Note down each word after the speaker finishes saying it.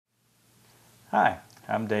Hi,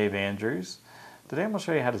 I'm Dave Andrews. Today I'm going to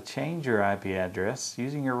show you how to change your IP address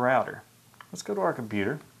using your router. Let's go to our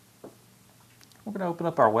computer. We're going to open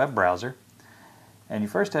up our web browser, and you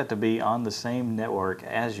first have to be on the same network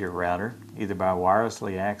as your router, either by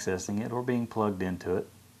wirelessly accessing it or being plugged into it.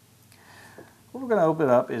 What we're going to open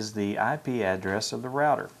up is the IP address of the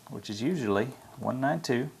router, which is usually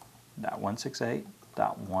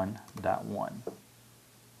 192.168.1.1.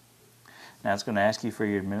 Now it's going to ask you for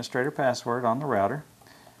your administrator password on the router.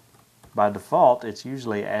 By default, it's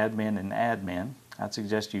usually admin and admin. I'd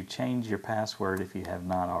suggest you change your password if you have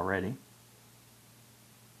not already.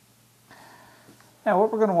 Now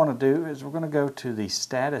what we're going to want to do is we're going to go to the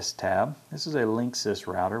status tab. This is a Linksys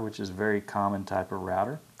router, which is a very common type of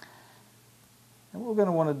router. And what we're going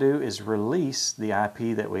to want to do is release the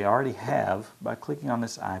IP that we already have by clicking on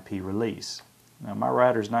this IP release. Now my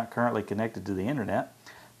router is not currently connected to the internet,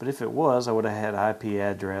 but if it was, I would have had IP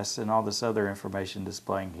address and all this other information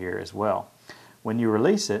displaying here as well. When you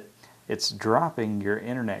release it, it's dropping your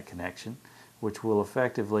internet connection, which will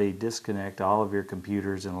effectively disconnect all of your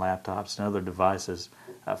computers and laptops and other devices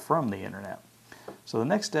from the internet. So the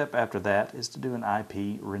next step after that is to do an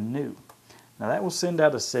IP renew. Now that will send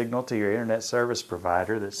out a signal to your internet service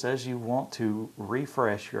provider that says you want to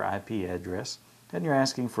refresh your IP address and you're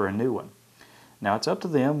asking for a new one. Now it's up to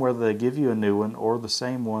them whether they give you a new one or the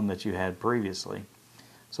same one that you had previously.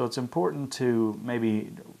 So it's important to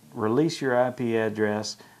maybe release your IP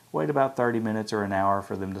address, wait about 30 minutes or an hour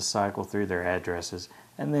for them to cycle through their addresses,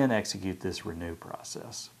 and then execute this renew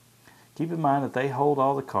process. Keep in mind that they hold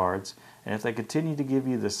all the cards, and if they continue to give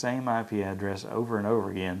you the same IP address over and over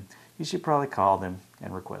again, you should probably call them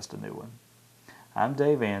and request a new one. I'm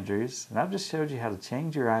Dave Andrews, and I've just showed you how to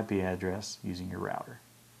change your IP address using your router.